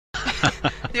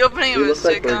The opening of a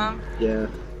sitcom. Yeah.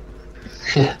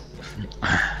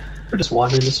 We're just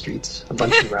wandering the streets, a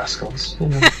bunch of rascals. You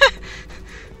know.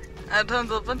 A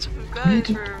bunch of guys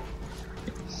were.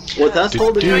 With us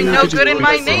holding doing no good in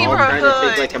my neighborhood. I'm trying to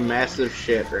take like a massive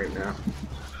shit right now.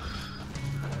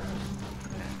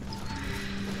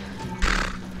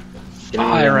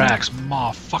 Fire axe,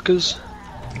 motherfuckers.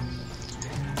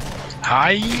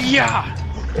 Hiya!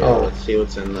 Oh, let's see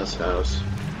what's in this house.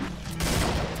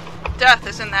 Death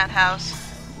is in that house.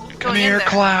 Come here,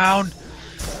 clown.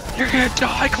 You're gonna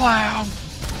die, clown.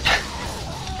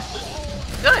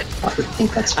 Good. I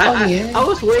think that's funny. I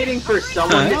was waiting for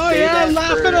someone to say that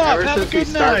laugh for it up. ever Have a since we good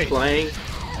start night. playing.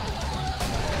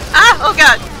 Ah! Oh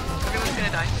god! Everyone's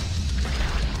gonna die.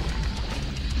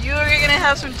 You are gonna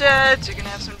have some deads, you're gonna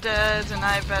have some deads, and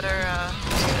I better,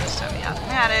 just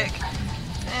semi-automatic.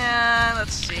 And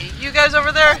let's see. You guys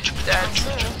over there? Deads.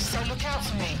 So look out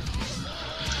for me.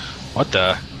 What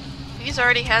the? He's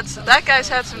already had some. That guy's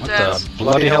had some What deaths. the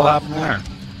bloody hell happened there?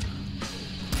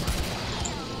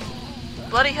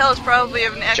 Bloody hell is probably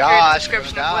an accurate Josh,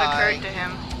 description you're of what gonna die. occurred to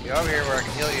him. Get over here where I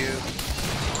can heal you.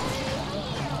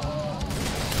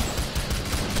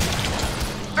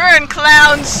 Burn,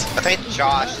 clowns! I think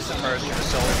Josh is the person who's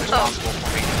solely responsible for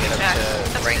me to get him to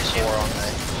that's rank an issue. 4 on the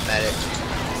medic.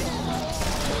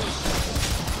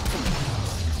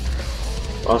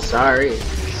 Oh, sorry.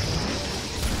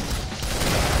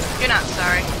 You're not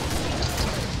sorry.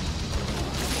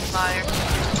 Liar.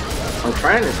 I'm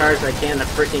trying as hard as I can to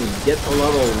freaking get to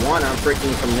level 1 on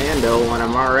freaking Commando when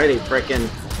I'm already freaking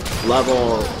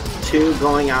level 2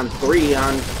 going on 3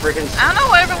 on freaking... I don't know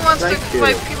why everyone wants to, Thank you.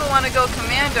 why people want to go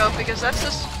Commando, because that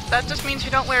just means you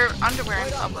don't wear underwear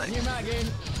in public.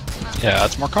 Yeah,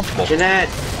 that's more comfortable. Jeanette,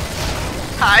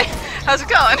 Hi, how's it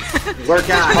going? work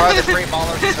out. Part of the Free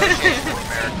Ballers Association of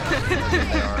America. That's what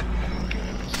they are.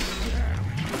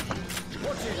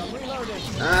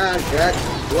 Ah, god,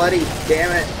 bloody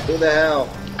damn it. Who the hell?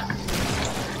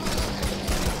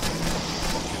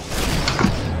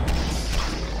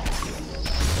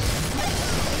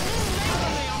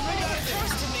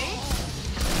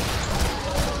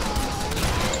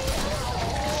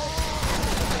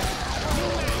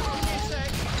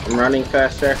 I'm running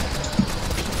faster.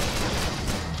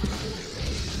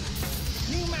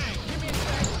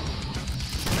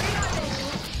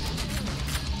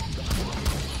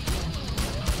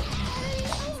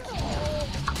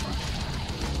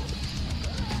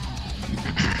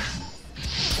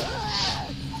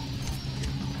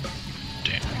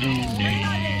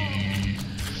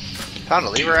 Found a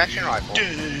lever action rifle.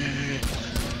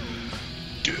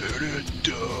 Did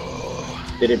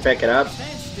it pick it up?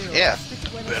 Yeah.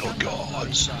 Battle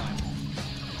gods.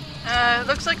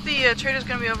 Looks like the trader's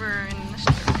gonna be over in this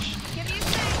direction.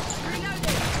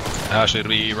 Actually, it'll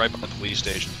be right by the police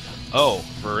station. Oh,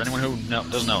 for anyone who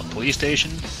doesn't know, the police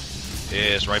station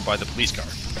is right by the police car.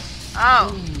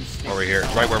 Oh. Over here,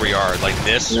 right where we are. Like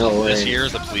this. No This way. here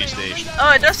is the police station.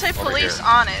 Oh, it does say Over police here.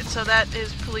 on it, so that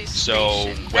is police So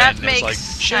station. when That it's makes like,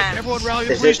 sense. shit, everyone rally at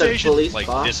the Is police it the station. police Like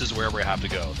box? this is where we have to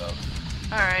go, though.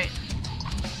 Alright.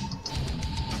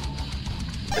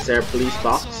 Is there a police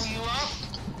box?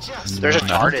 There's a I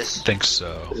don't TARDIS. think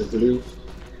so. Is it blue?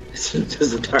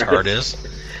 There's a TARDIS.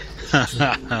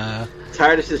 TARDIS.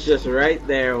 TARDIS is just right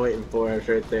there waiting for us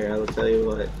right there, I'll tell you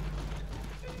what.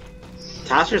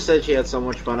 Tasha said she had so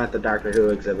much fun at the Doctor Who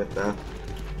exhibit though.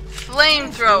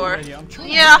 Flamethrower.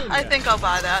 Yeah, I think I'll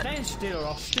buy that. Stand still or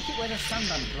I'll stick it where the sun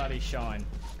don't bloody shine.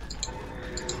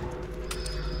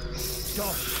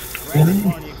 Josh, grab it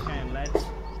while you can, lads.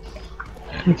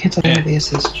 I can't tell how the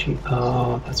SSG.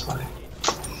 Oh, that's why.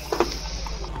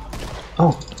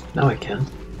 Oh, now I can.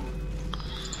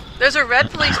 There's a red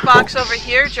police box over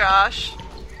here, Josh.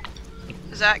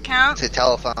 Does that count? It's a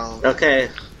telephone. Okay.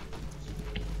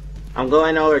 I'm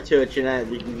going over to it, Jeanette.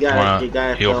 You gotta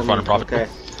heal for film fun me. and profit? Okay.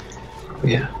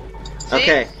 Yeah. See?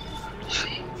 Okay.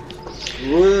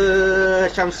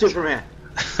 Whoosh, I'm Superman.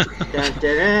 Dun, dun,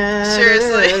 dun,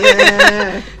 Seriously. dun,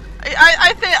 dun.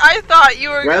 I thought you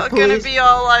were Red gonna police. be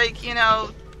all like, you know.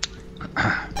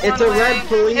 It's one a red way.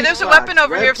 police Hey, there's a box. weapon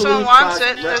over Red here if someone police wants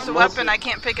box. it. There's a weapon, I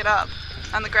can't pick it up.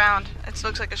 On the ground. It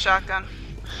looks like a shotgun.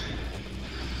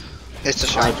 It's a I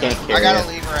shotgun. can't carry I got it. a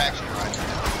lever action rifle.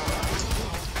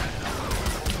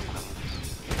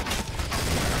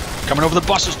 Coming over the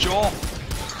buses, Joel.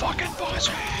 Fucking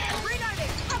buses.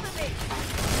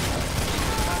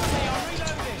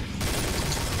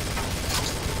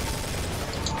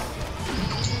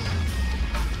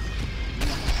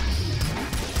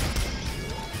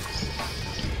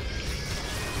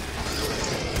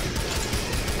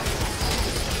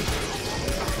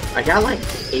 I got like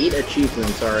 8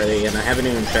 achievements already, and I haven't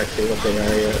even checked what they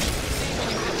are yet.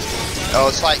 Oh,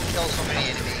 it's like kill so many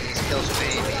enemies, kill so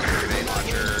many enemies with grenade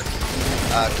launcher,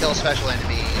 kill special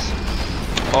enemies.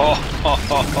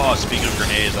 Speaking of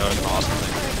grenades, that was an awesome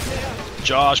thing.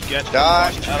 Josh, get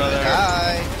Josh, out of there.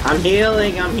 die. I'm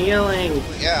healing, I'm healing!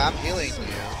 Yeah, I'm healing you.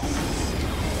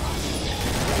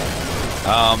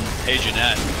 Hey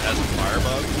Jeanette, as a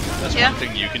firebug, that's Yeah? one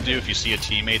thing you can do if you see a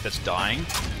teammate that's dying.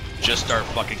 Just start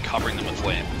fucking covering them with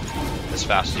flame as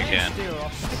fast as you can.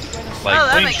 Like Oh,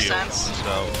 that flame makes shield. sense.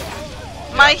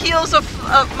 So My heals of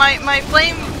my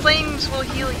flames will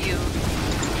heal you.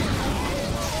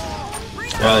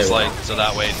 well, it's like so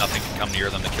that way nothing can come near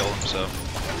them to kill them. So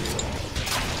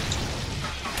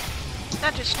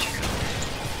That is true.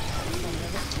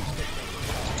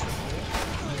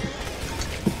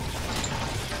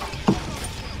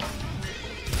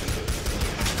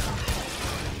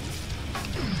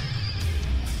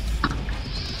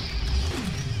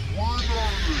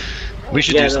 we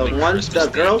should Yeah, do the something ones, the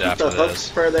Christmas girls themed with the after hooks this.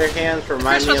 for their hands remind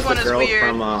me Christmas of one the is girls weird.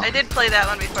 from, I did play that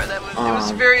one before. That was it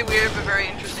was um, very weird but very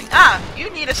interesting. Ah, you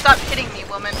need to stop hitting me,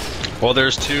 woman. Well,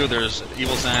 there's two. There's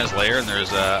Evil Santa's Lair and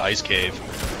there's Ice Cave.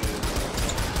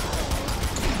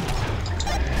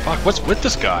 Fuck, what's with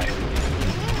this guy?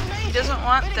 He doesn't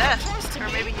want death, or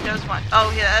maybe he does want.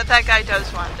 Oh yeah, that guy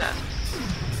does want death.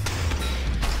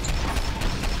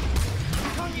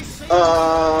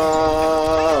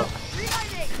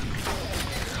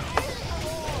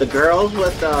 The girls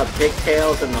with the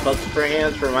pigtails and the hooks for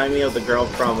hands remind me of the girl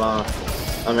from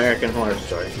American Horror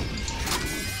Story.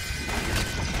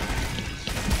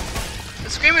 The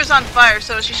screamer's on fire,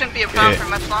 so she shouldn't be a problem Yeah. for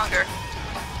much longer.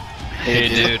 Hey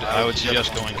dude, I would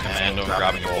suggest going Commando and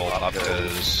grabbing your roll up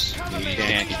because you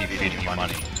can't keep feeding you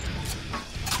money.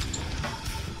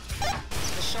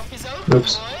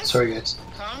 Oops. Sorry, guys.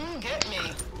 Come get me.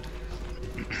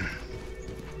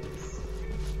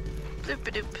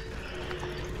 Doop-a-doop.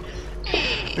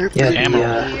 Yeah, Ammo.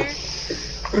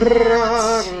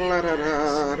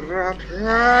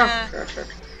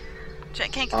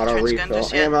 Can't get the Auto trench gun refill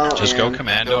just yet. ammo. Oh. Just go And-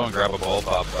 Commando and grab a bulb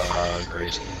up,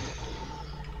 Grace.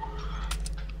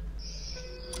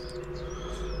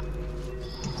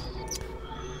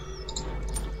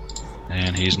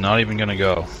 And he's not even gonna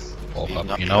go. Bulb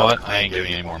up. You know what? I ain't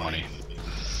giving you any more money.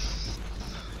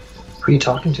 Who are you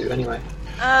talking to, anyway?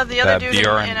 The other That dude BR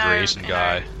in and our, Grayson in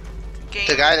guy. our game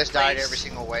The guy that's died plays every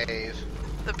single wave.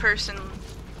 the person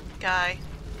guy.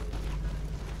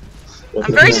 Well,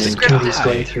 I'm very he's descriptive.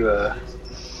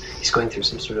 going through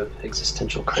some sort of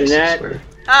existential crisis Jeanette. where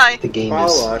Hi, the game Follow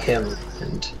is us. him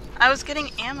and I was getting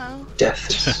ammo. death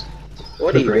is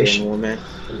What are you liberation doing, woman?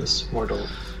 from this mortal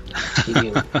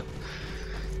tedium. Person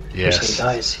Yes.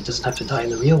 dies, he doesn't have to die in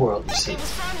the real world, you see. It was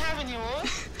fun having you all.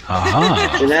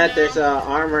 Aha. Jeanette, there's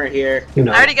armor here. You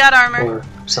know, I already got armor. or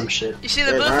some shit. You see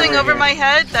the There's blue thing armor over here. my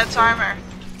head? That's armor.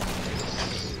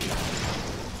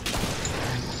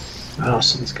 Oh,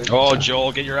 someone's good. Oh,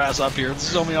 Joel, get your ass up here. There's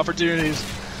so many opportunities.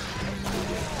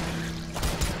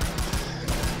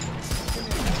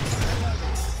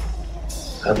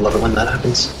 I'd love it when that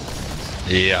happens.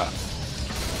 Yeah.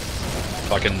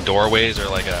 Fucking doorways are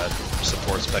like a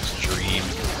support spec's dream.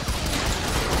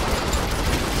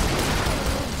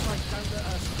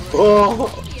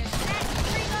 Oh!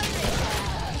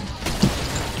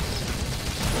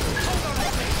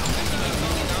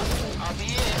 I'll be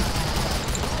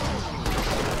in.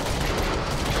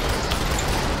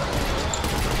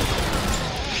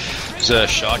 There's a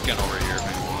shotgun over here.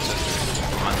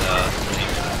 On the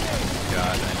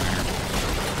God, nightmare.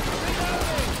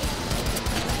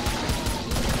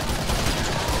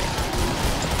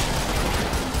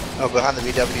 Oh, behind the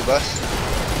VW bus.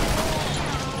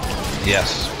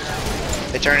 Yes.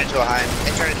 It turned into a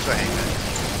hangman.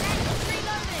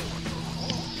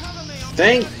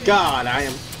 Thank God, I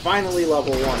am finally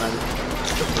level 1.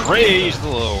 I'm Praise the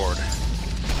Lord.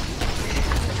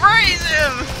 Praise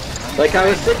him! like, I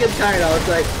was sick and tired. I was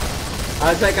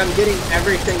like, I'm getting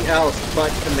everything else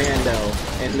but Commando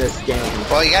in this game.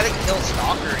 Well, you gotta kill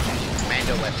Stalker using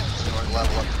commando weapons in order to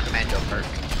level up the commando perk.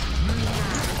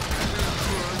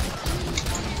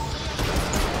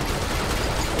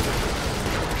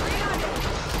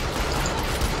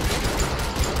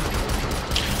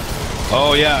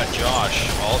 Oh yeah, Josh.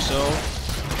 Also,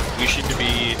 we should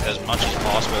be as much as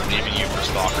possible leaving you for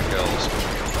stalker kills.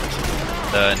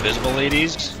 The invisible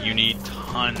ladies, you need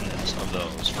tons of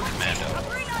those for commando.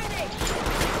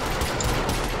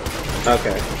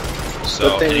 Okay.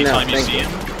 So Good thing to know, anytime you thank see you.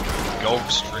 them, go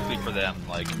strictly for them.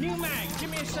 Like, New mag,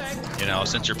 give me a sec. you know,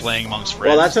 since you're playing amongst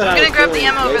friends. Well, that's what I'm I gonna was grab the doing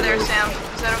ammo over there, lately. Sam.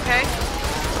 Is that okay?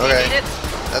 Do Okay. you need it?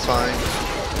 That's fine.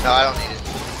 No, I don't need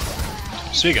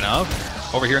it. Speaking of,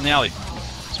 over here in the alley.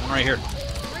 Someone right here.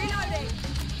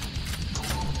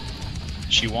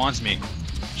 She wants me.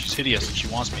 She's hideous and she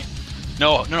wants me.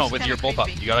 No, with your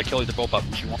bullpup. You gotta kill the bullpup.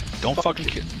 Don't fucking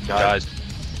kill. Guys.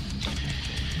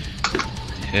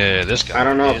 Yeah, this guy. I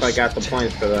don't know if I got the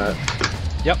points for that.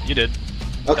 Yep, you did.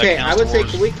 Okay, That I counts would say,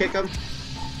 towards- can we kick him?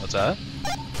 What's that?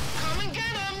 Come and get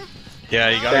him. Yeah,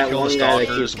 you gotta That kill the one guy that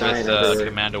stalkers keeps dying with everywhere.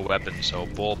 commando weapons, so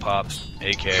bullpup,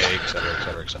 AK, etc.,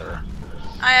 etc., etc.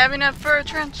 I have enough for a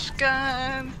trench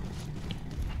gun.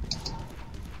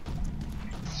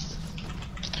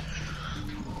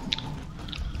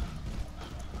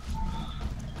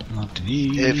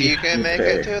 If you can make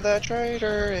it to the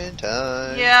trader in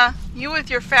time. Yeah, you with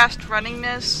your fast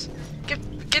runningness. Get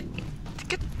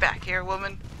back here,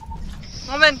 woman.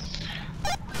 Woman.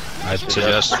 I'd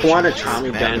suggest I want a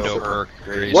Tommy gun. commando perk.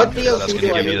 What because DLC that's do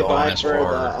gonna I give you need the to buy bonus for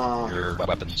for the, your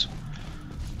weapons.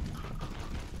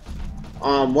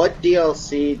 What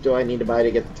DLC do I need to buy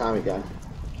to get the Tommy gun?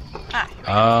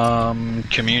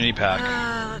 Community pack.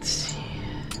 Let's see.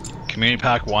 Community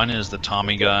pack 1 is the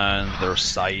Tommy gun, the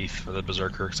scythe, or the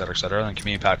berserker, etc., etc. And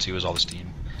community pack 2 is all the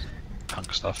steam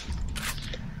punk stuff.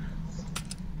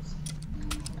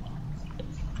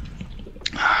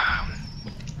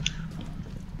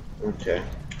 Okay.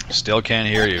 Still can't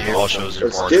hear you. All shows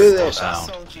Let's report. do No this.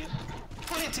 sound. Sold you.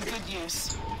 Put it to good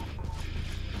use.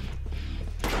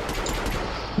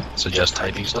 Suggest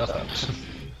typing stuff out.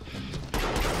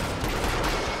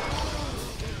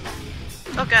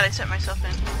 Oh god, I set myself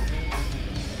in.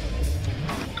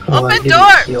 Oh, I Open didn't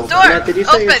door! heal. Door! Matt, did you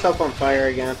set Open! yourself on fire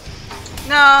again?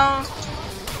 No.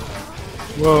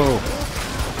 Whoa.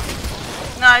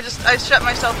 No, I shut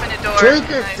myself in a door. Drink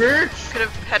and it, I bitch! could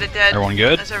have had a dead. Everyone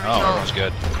good? As a Oh, result. everyone's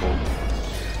good. Cool.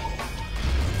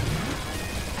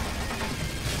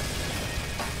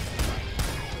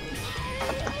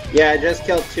 Yeah, I just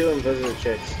killed 2 invisible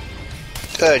chicks.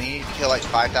 Good, you need to kill like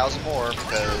 5,000 more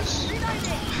because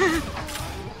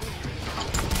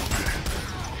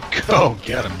Go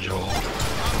get him, Joel.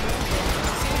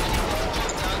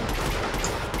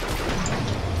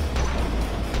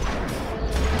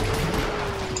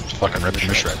 Just fucking ripping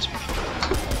to shreds.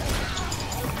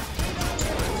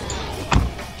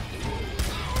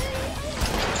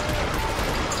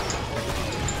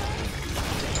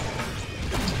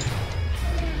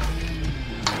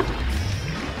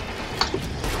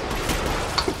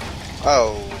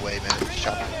 oh wait a minute,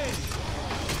 Josh.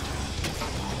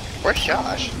 Where's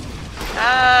Josh?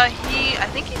 I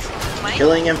think he's Mike.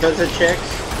 Killing invisible chicks.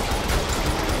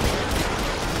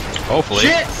 Hopefully.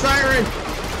 Shit, Siren!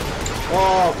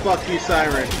 Oh, fuck you,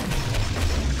 Siren.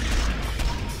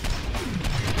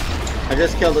 I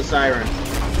just killed a Siren.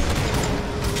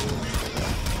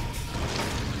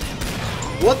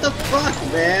 What the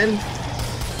fuck, man?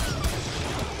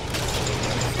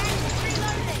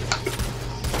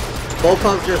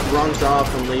 Bullpup just runs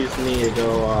off and leaves me to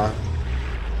go,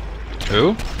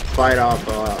 Who? fight off,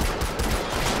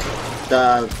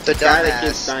 the guy that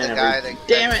keeps dumbass, dying the guy every... that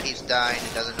Damn it! keeps dying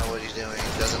and doesn't know what he's doing,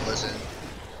 doesn't listen.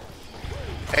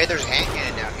 Hey, there's a hand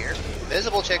cannon down here.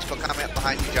 Visible chicks will come up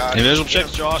behind you, Josh. Invisible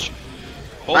chicks, Josh.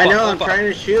 Hold I up, know, hold I'm up. trying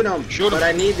to shoot him, Shoot him. but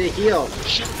I need to heal.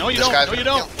 Shoot. No, you This don't. guy's No, you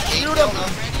gonna don't. kill- he Shoot killed him. him.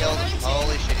 He killed him.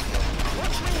 Holy shit, he killed him.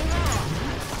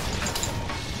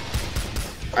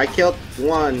 I killed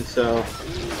 1, so...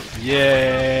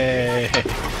 Yay.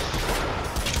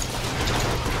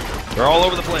 They're all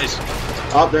over the place.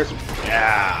 Oh, there's...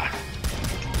 Yeah.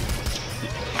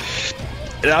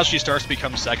 It actually starts to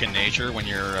become second nature when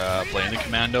you're playing the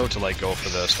commando to like go for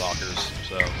the stalkers.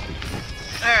 So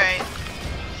Alright.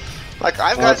 Like,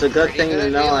 I've Well, got it's a good pretty thing to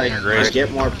at know I dealing.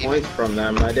 get more points from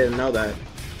them. I didn't know that.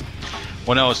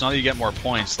 well, no, it's not that you get more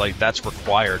points. Like that's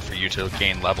required for you to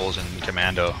gain levels in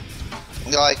commando.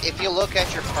 Like, if you look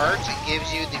at your perks, it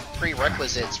gives you the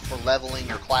prerequisites for leveling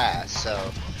your class. So,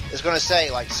 it's going to say,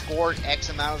 like, scored X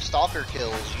amount of stalker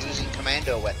kills using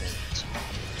commando weapons.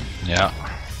 Yeah.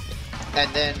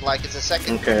 And then, like, it's a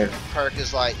second Okay. perk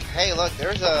is like, hey, look,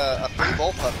 there's a free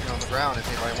bullpup here on the ground if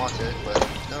anybody wants it, but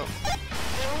no.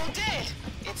 They're all dead.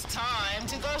 It's time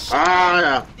to go shopping.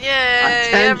 Ah! Yay!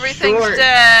 10 Everything's short.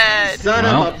 dead. Son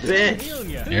Well. of a bitch! Heal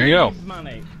you. Here you go. Need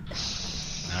money.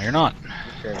 Now you're not.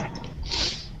 Okay.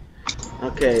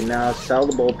 Okay, now sell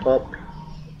the bullpup.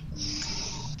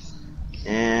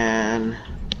 And...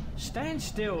 Stand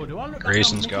still. Do I look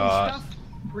Grayson's like I'm got nicking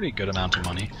a pretty good amount of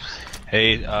money.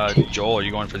 Hey, Joel, are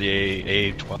you going for the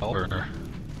A12 or are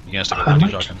you gonna stick with I the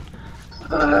might. shotgun?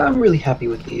 I'm really happy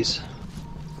with these.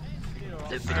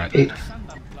 Alright. It, stuff? Send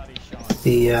that bloody shot.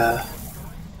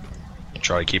 the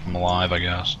Try to keep them alive, I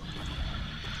guess.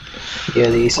 Yeah,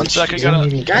 the AC. 1 second, is gotta-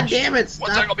 unmuted. God damn it! 1 Stop.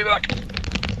 second, I'll be back.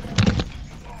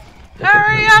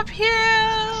 Hurry up, Hugh!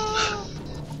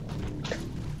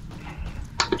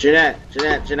 Jeanette.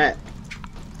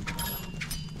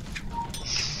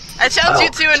 I challenge you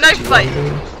to a knife fight.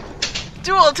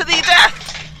 Duel to the death!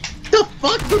 The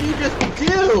fuck did you just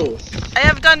do? I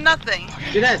have done nothing.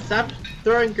 Jeanette, stop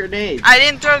throwing grenades. I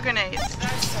didn't throw grenades.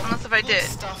 Unless if I did.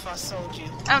 Stuff I sold you.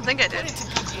 I don't think I did. Put it to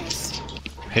good use.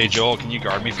 Hey Joel, can you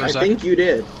guard me for a I second? think you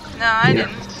did. No, I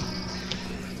didn't.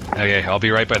 Okay, I'll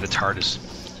be right by the TARDIS.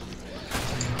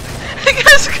 I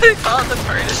guess I could call it the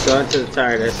TARDIS. Go into the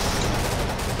TARDIS.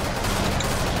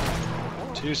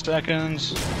 2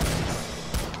 seconds.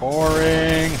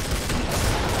 Pouring.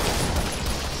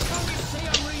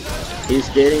 He's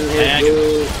getting his And-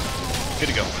 move. Good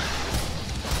to go.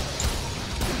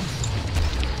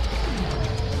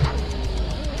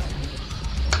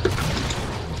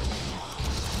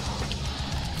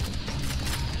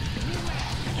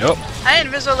 Yep. Hi,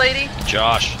 Invisible Lady.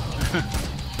 Josh. Not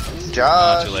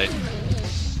Josh. too late.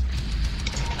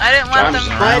 I didn't want I'm them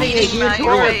fighting a eating my huge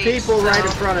horde of face, people right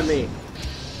in so- front of me.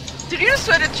 Did you just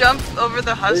try to jump over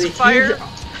the There's a husk fire? huge-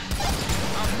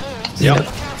 Yep.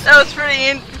 That was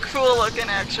pretty cool looking,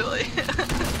 actually.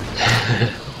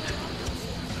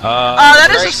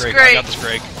 That is a Scrake. I Scrake. got the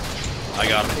Scrake. I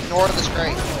got him. Ignore the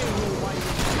scrape.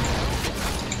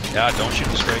 Yeah, don't shoot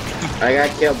the Scrake. I got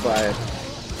killed by it.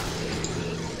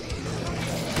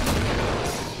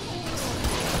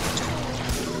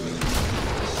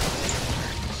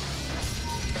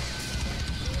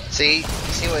 See, you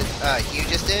see what Hugh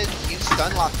just did? You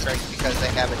stun lock strikes because they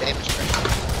have a damage strike.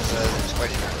 So it's quite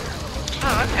enough.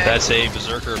 Oh, okay. That's a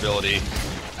Berserker ability.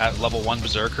 At level 1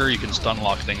 Berserker, you can stun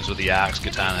lock things with the axe,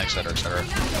 katana, etc., etc.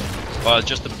 Well,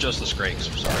 just the Scrakes,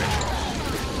 sorry.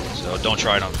 So don't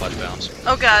try it on flesh bounds.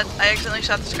 Oh god, I accidentally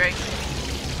shot the Scrake.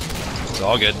 It's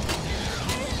all good.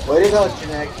 Way to go,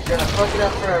 Jeanette. You're gonna fuck it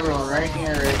up for everyone right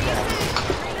here, right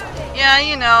now. Yeah,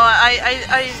 you know,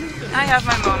 I have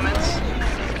my moments.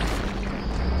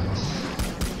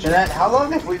 Jeanette, how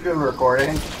long have we been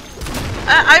recording?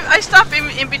 I stop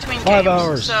in between 5 games,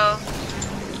 hours. so...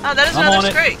 Oh, that is I'm another on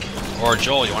it. Scrake. Or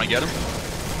Joel, you want to get him?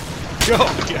 Go!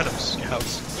 Get him,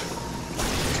 scouts.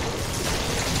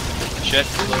 Shit.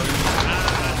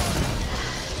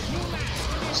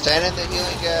 Stand in the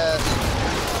healing gas.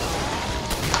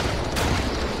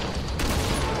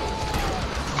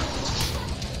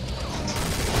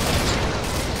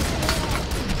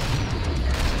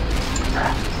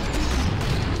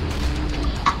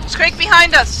 Scrake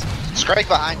behind us! Scrake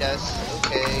behind us.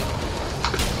 Okay.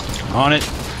 On it.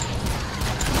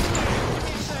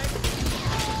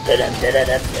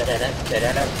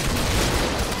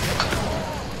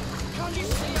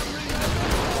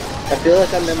 I feel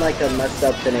like I'm in like a messed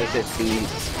up Tenacious D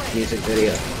music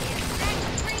video.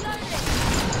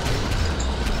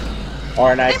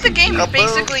 Or an I think the game ICP.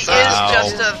 basically is Ow.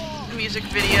 just a music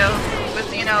video with,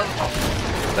 you know...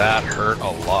 That hurt a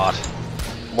lot.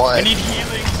 What? I need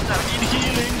healing. I need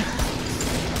healing.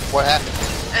 What happened?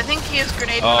 I think he has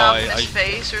grenade Oh, off in I his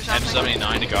face or something.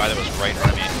 M79, the guy that was right in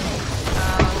front of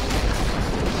me.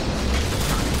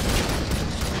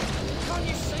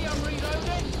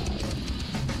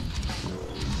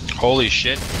 Holy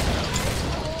shit.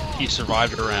 He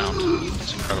survived a round.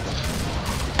 It's incredible.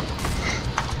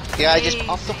 Yeah, I just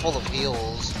pumped him full of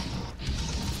heals.